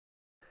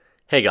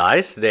Hey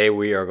guys, today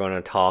we are going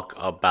to talk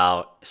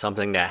about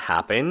something that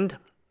happened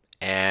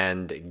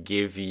and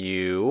give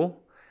you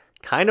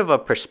kind of a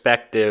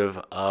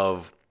perspective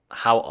of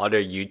how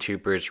other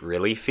YouTubers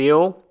really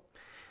feel.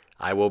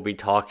 I will be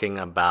talking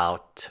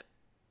about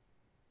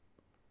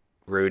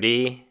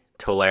Rudy,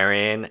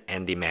 Tolarian,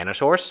 and the Mana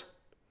Source.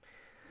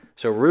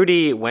 So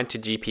Rudy went to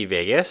GP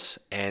Vegas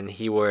and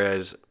he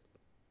was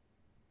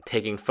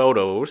taking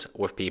photos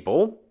with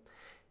people,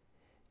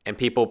 and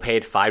people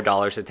paid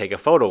 $5 to take a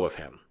photo with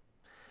him.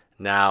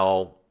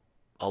 Now,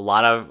 a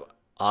lot of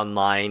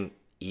online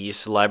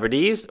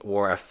e-celebrities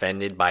were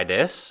offended by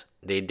this.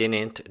 They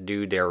didn't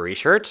do their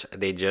research.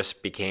 They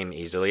just became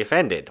easily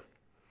offended.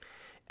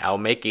 I'll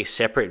make a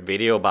separate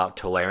video about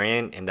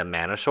Tolarian and the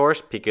Mana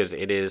Source because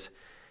it is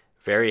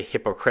very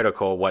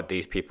hypocritical what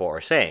these people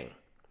are saying.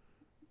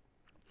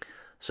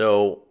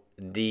 So,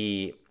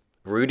 the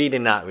Rudy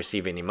did not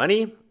receive any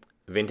money.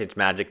 Vintage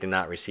Magic did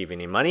not receive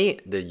any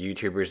money. The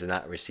YouTubers did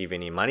not receive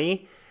any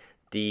money.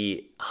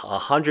 The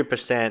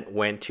 100%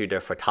 went to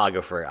the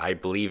photographer, I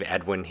believe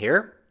Edwin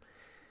here.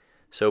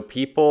 So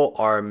people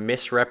are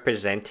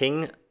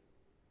misrepresenting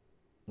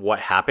what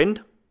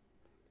happened,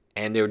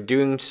 and they're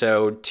doing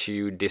so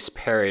to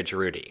disparage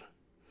Rudy.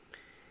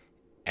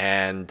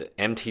 And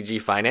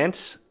MTG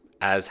Finance,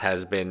 as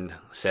has been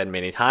said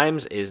many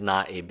times, is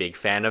not a big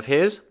fan of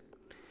his.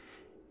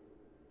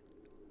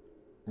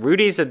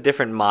 Rudy's a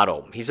different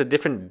model. He's a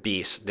different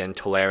beast than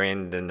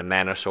Tolarian, than the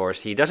Mana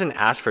Source. He doesn't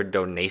ask for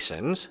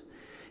donations.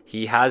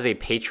 He has a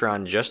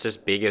Patreon just as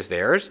big as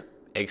theirs,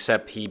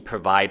 except he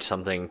provides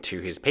something to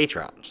his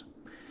patrons,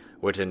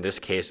 which in this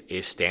case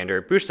is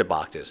standard booster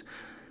boxes.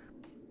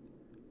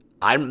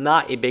 I'm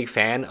not a big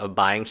fan of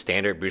buying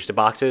standard booster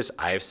boxes.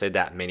 I've said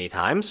that many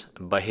times,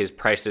 but his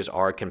prices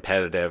are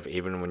competitive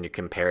even when you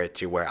compare it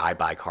to where I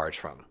buy cards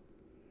from.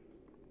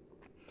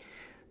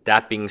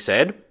 That being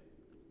said,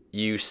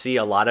 you see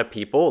a lot of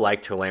people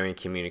like Tolarian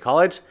Community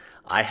College.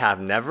 I have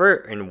never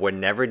and would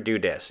never do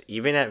this,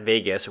 even at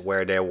Vegas,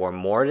 where there were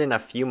more than a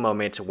few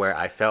moments where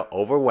I felt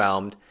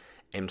overwhelmed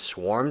and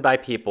swarmed by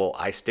people.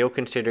 I still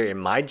consider it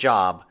my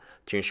job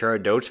to ensure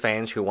those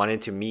fans who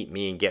wanted to meet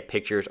me and get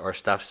pictures or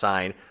stuff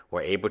signed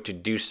were able to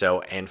do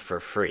so, and for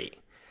free.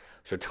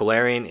 So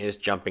Tolarian is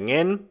jumping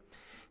in.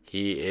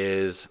 He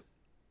is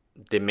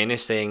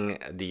diminishing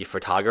the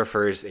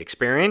photographer's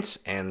experience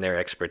and their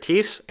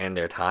expertise and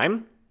their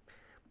time.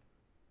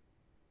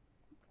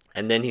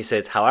 And then he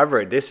says,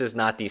 however, this is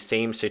not the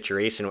same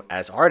situation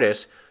as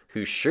artists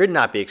who should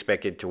not be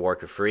expected to work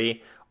for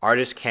free.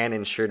 Artists can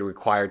and should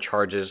require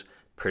charges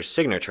per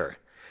signature.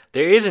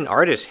 There is an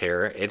artist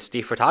here. It's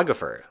the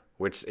photographer,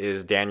 which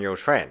is Daniel's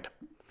friend.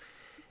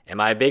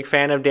 Am I a big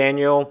fan of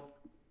Daniel?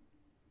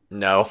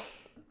 No,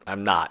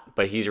 I'm not.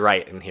 But he's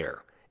right in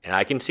here. And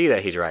I can see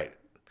that he's right.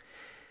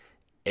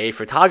 A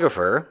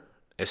photographer,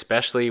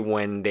 especially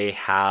when they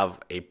have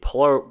a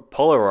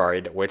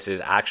Polaroid, which is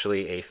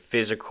actually a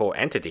physical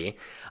entity.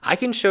 I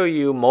can show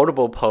you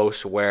multiple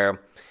posts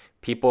where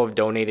people have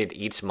donated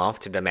each month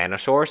to the Mana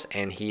Source,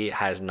 and he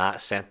has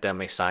not sent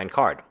them a signed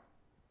card.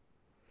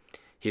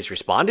 He's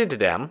responded to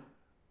them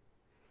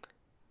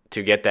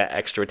to get that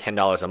extra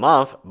 $10 a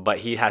month, but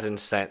he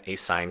hasn't sent a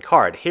signed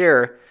card.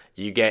 Here,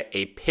 you get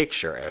a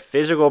picture, a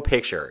physical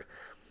picture.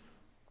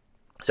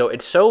 So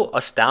it's so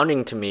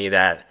astounding to me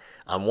that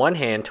on one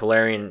hand,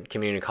 Tolarian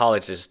Community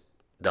College is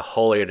the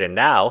holier than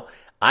thou.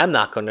 I'm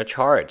not going to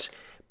charge,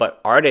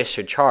 but artists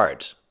should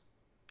charge.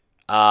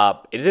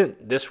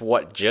 Isn't this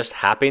what just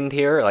happened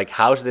here? Like,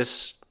 how's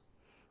this?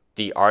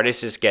 The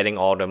artist is getting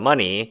all the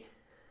money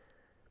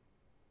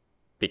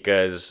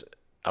because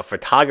a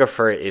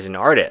photographer is an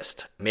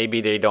artist. Maybe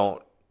they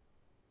don't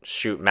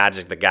shoot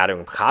Magic the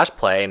Gathering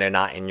cosplay and they're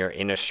not in your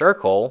inner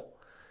circle,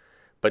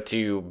 but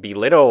to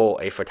belittle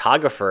a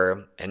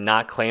photographer and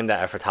not claim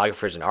that a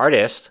photographer is an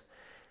artist,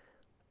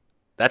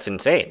 that's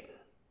insane.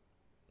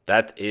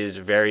 That is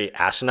very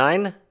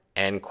asinine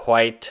and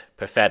quite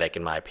pathetic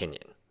in my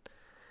opinion.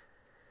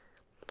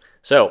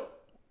 So,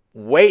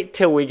 wait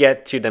till we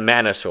get to the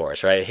Mana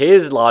Source, right?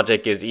 His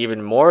logic is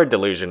even more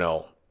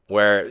delusional,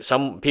 where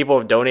some people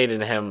have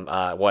donated him,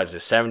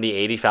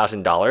 $70,000,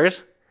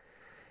 $80,000,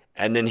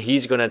 and then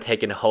he's going to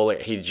take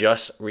he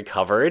just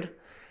recovered,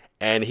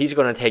 and he's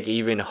going to take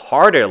even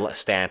harder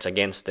stance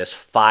against this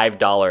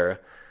 $5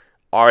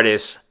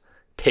 artist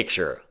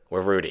picture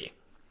with Rudy.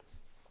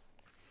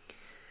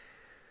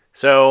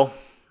 So,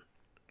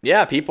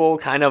 yeah, people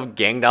kind of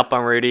ganged up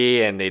on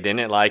Rudy, and they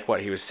didn't like what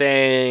he was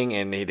saying,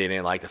 and they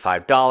didn't like the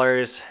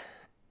 $5.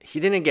 He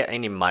didn't get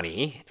any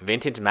money.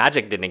 Vintage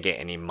Magic didn't get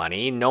any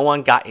money. No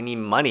one got any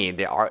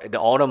money.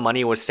 All the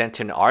money was sent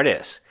to an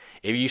artist.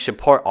 If you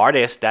support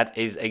artists, that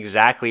is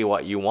exactly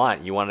what you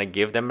want. You want to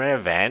give them an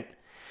event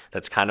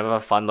that's kind of a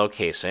fun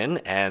location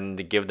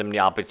and give them the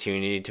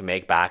opportunity to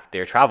make back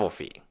their travel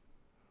fee.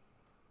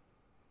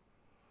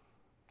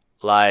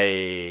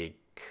 Like,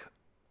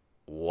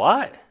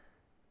 what?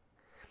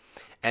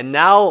 And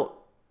now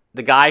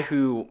the guy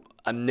who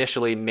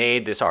initially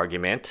made this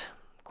argument,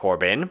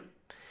 Corbin,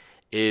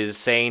 is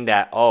saying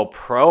that, oh,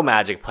 pro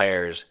Magic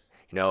players,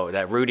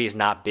 that Rudy's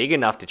not big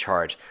enough to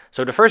charge.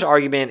 So the first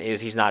argument is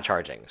he's not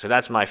charging. So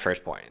that's my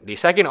first point. The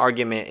second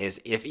argument is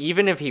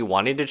even if he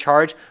wanted to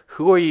charge,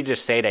 who are you to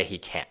say that he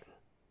can't?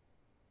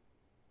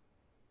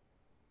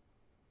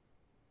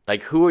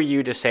 Like, who are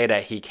you to say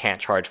that he can't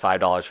charge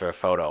 $5 for a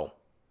photo?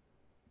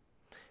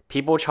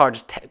 People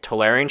charge,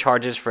 Tolarian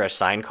charges for a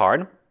signed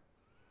card.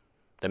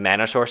 The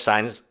mana source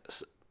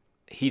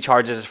he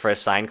charges for a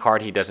signed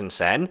card he doesn't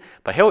send,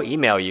 but he'll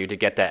email you to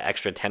get that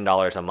extra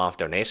 $10 a month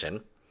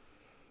donation.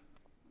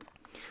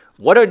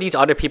 What are these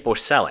other people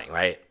selling,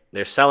 right?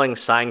 They're selling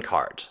signed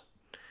cards.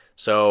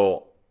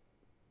 So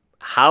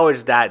how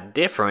is that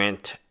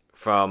different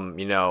from,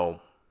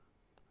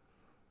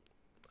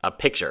 a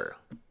picture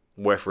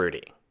with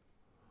Rudy?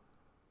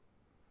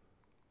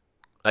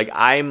 Like,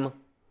 I'm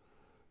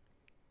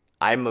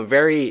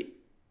very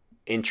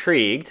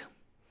intrigued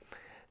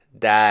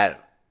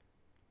that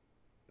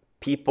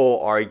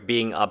people are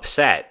being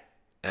upset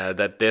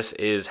that this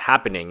is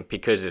happening,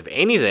 because if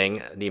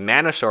anything, the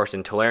mana source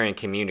in Tolarian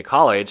Community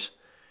College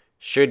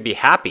should be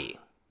happy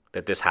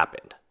that this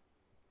happened,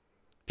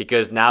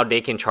 because now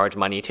they can charge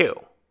money too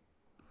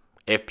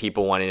if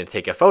people wanted to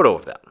take a photo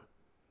of them.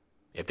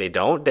 If they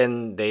don't,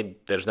 then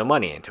there's no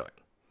money into it.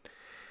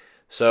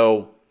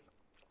 So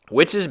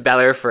which is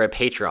better for a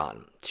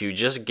patron, to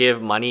just give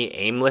money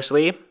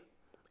aimlessly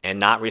and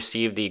not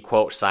receive the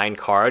quote signed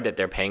card that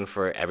they're paying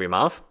for every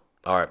month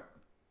or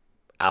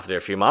after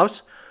a few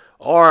months,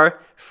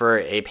 or for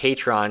a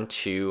patron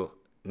to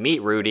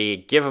meet Rudy,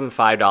 give him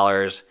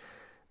 $5,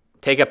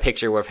 take a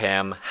picture with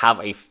him, have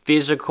a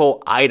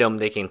physical item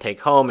they can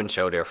take home and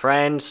show their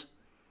friends?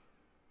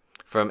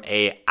 From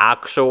a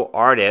actual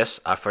artist,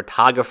 a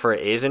photographer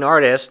is an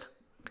artist.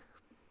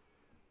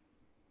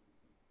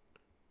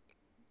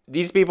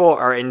 These people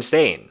are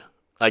insane.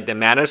 Like, the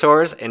mana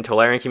source and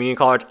Tolarian Community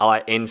College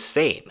are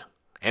insane.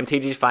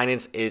 MTG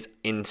Finance is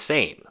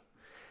insane.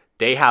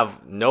 They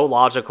have no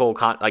logical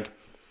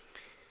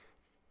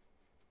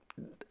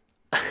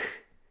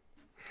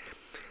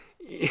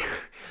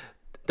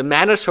the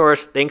mana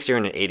source thinks you're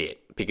an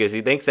idiot because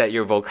he thinks that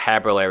your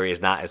vocabulary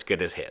is not as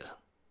good as his.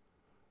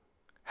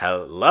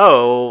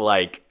 Hello?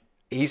 Like,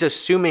 he's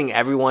assuming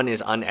everyone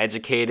is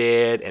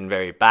uneducated and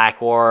very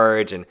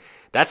backwards, and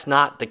that's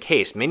not the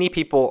case. Many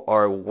people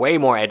are way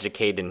more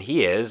educated than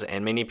he is,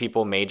 and many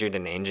people majored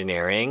in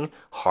engineering,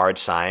 hard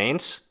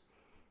science,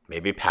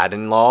 maybe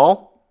patent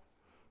law.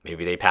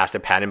 Maybe they passed a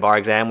patent bar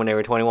exam when they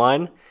were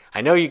 21.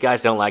 I know you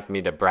guys don't like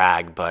me to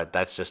brag, but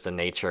that's just the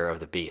nature of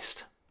the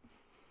beast.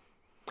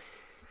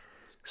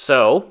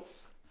 So,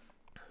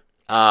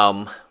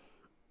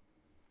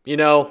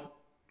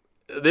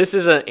 this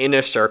is an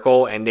inner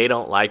circle, and they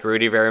don't like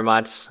Rudy very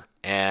much.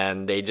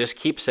 And they just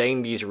keep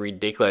saying these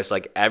ridiculous,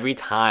 like, every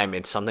time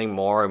it's something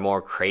more and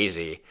more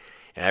crazy.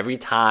 And every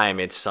time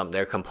it's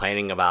they're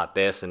complaining about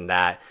this and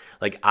that.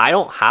 Like, I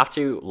don't have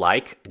to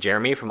like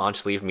Jeremy from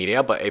Unsleeved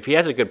Media, but if he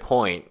has a good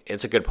point,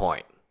 it's a good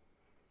point.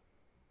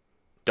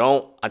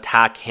 Don't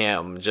attack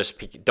him.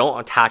 Don't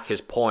attack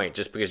his point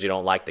just because you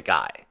don't like the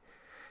guy.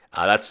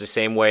 That's the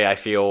same way I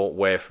feel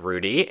with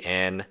Rudy.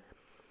 And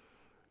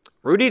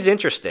Rudy's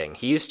interesting.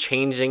 He's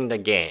changing the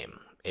game.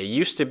 It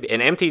used to be,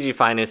 in MTG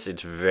Finance,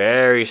 it's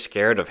very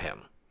scared of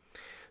him.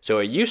 So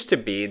it used to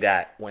be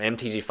that when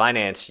MTG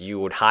Finance, you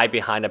would hide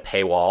behind a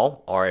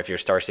paywall, or if you're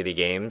Star City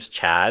Games,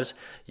 Chaz,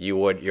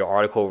 your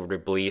article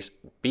would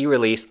be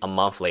released a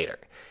month later.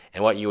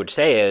 And what you would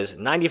say is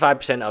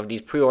 95% of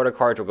these pre-order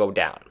cards will go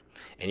down.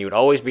 And you would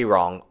always be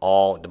wrong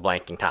all the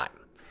blanking time.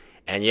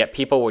 And yet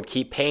people would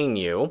keep paying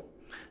you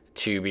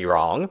to be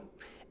wrong.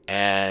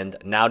 And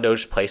now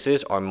those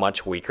places are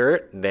much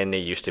weaker than they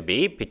used to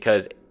be,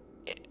 because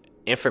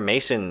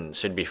information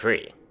should be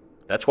free.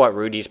 That's what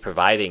Rudy's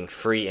providing,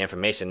 free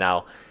information.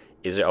 Now,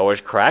 is it always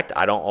correct?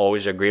 I don't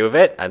always agree with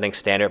it. I think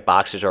standard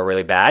boxes are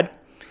really bad,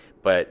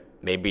 but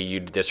maybe you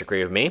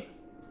disagree with me.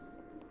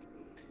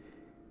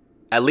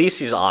 At least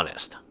he's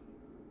honest.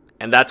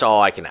 And that's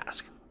all I can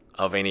ask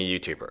of any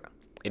YouTuber.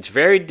 It's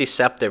very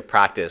deceptive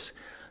practice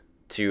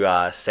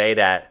to say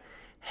that,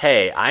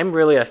 hey, I'm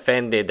really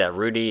offended that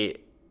Rudy...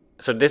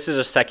 So this is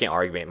a second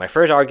argument. My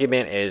first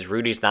argument is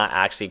Rudy's not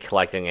actually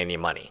collecting any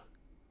money.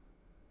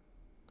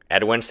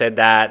 Edwin said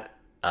that.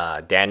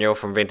 Daniel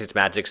from Vintage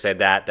Magic said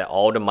that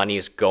all the money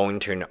is going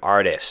to an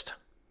artist.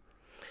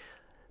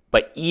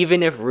 But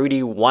even if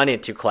Rudy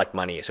wanted to collect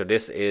money, so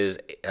this is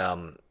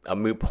a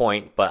moot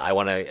point, but I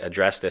want to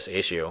address this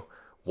issue.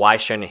 Why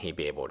shouldn't he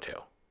be able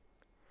to?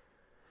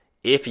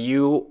 If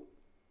you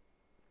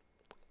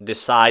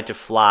decide to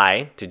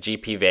fly to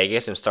GP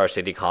Vegas and Star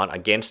City Con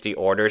against the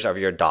orders of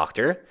your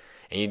doctor,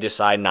 and you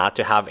decide not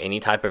to have any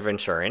type of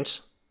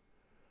insurance,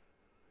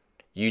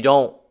 you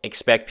don't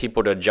expect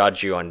people to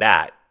judge you on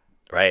that,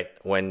 right?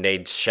 When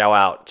they shell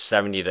out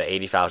 $70,000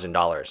 to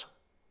 $80,000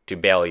 to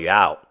bail you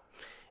out.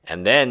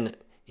 And then,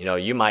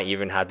 you might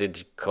even have to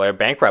declare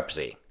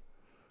bankruptcy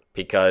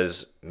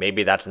because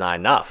maybe that's not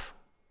enough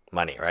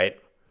money, right?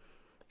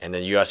 And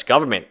the U.S.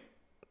 government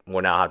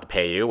will now have to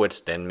pay you,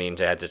 which then means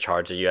they have to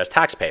charge the U.S.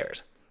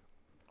 taxpayers.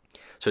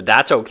 So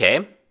that's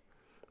okay.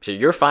 So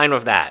you're fine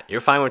with that.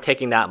 You're fine with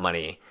taking that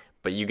money,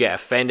 but you get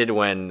offended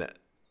when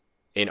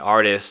an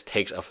artist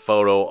takes a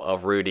photo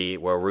of Rudy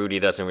where Rudy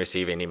doesn't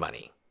receive any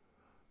money.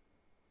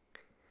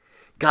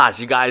 Gosh,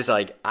 you guys,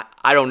 like,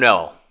 I don't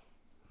know.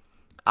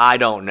 I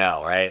don't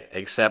know, right?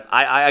 Except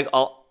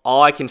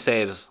all I can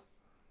say is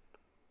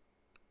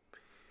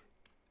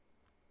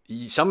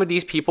some of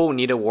these people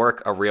need to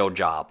work a real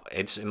job.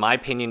 It's in my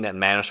opinion that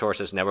Manosaurus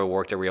has never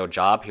worked a real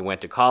job. He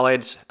went to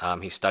college.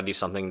 He studied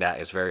something that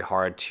is very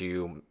hard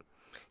to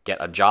get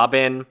a job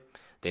in.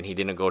 Then he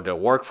didn't go to the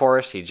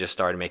workforce. He just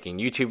started making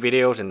YouTube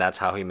videos, and that's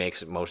how he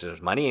makes most of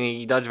his money. And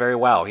he does very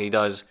well. He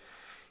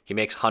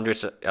makes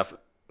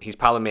he's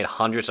probably made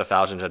hundreds of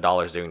thousands of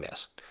dollars doing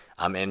this.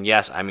 And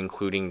yes, I'm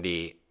including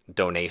the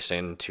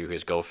donation to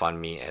his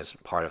GoFundMe as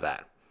part of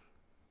that.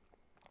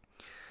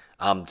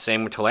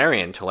 Same with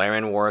Tolarian.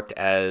 Tolarian worked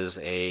as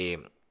a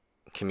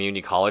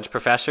community college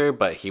professor,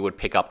 but he would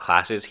pick up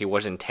classes. He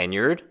wasn't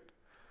tenured.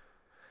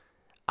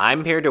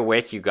 I'm here to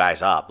wake you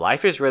guys up.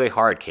 Life is really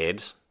hard,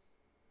 kids.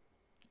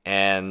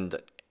 And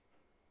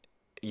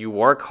you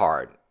work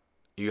hard.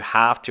 You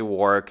have to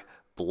work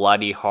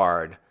bloody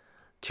hard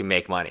to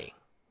make money.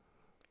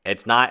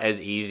 It's not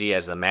as easy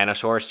as the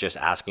Manosaurus just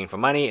asking for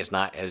money. It's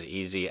not as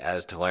easy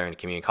as Tolarian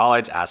Community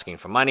College asking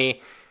for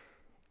money.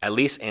 At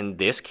least in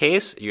this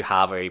case, you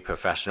have a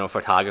professional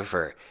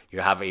photographer.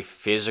 You have a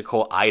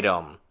physical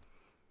item.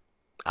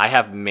 I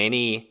have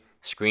many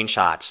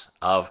screenshots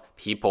of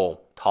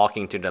people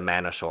talking to the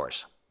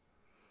Manosaurus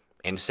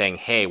and saying,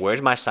 hey,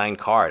 where's my signed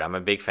card? I'm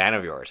a big fan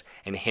of yours.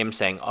 And him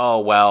saying, oh,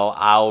 well,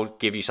 I'll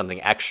give you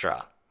something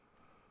extra.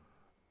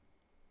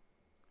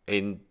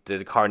 And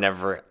the card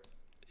never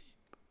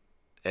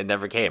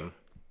came.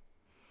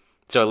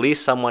 So at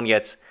least someone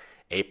gets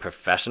a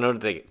professional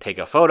to take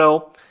a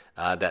photo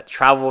that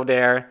traveled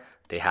there.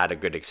 They had a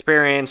good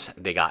experience.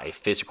 They got a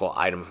physical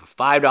item for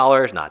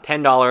 $5, not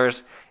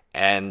 $10.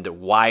 And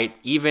why,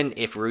 even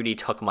if Rudy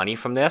took money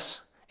from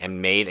this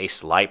and made a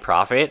slight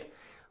profit,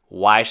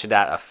 why should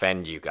that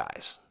offend you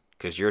guys?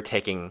 Because you're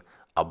taking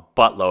a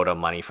buttload of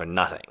money for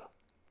nothing.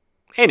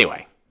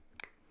 Anyway,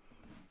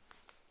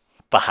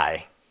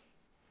 bye.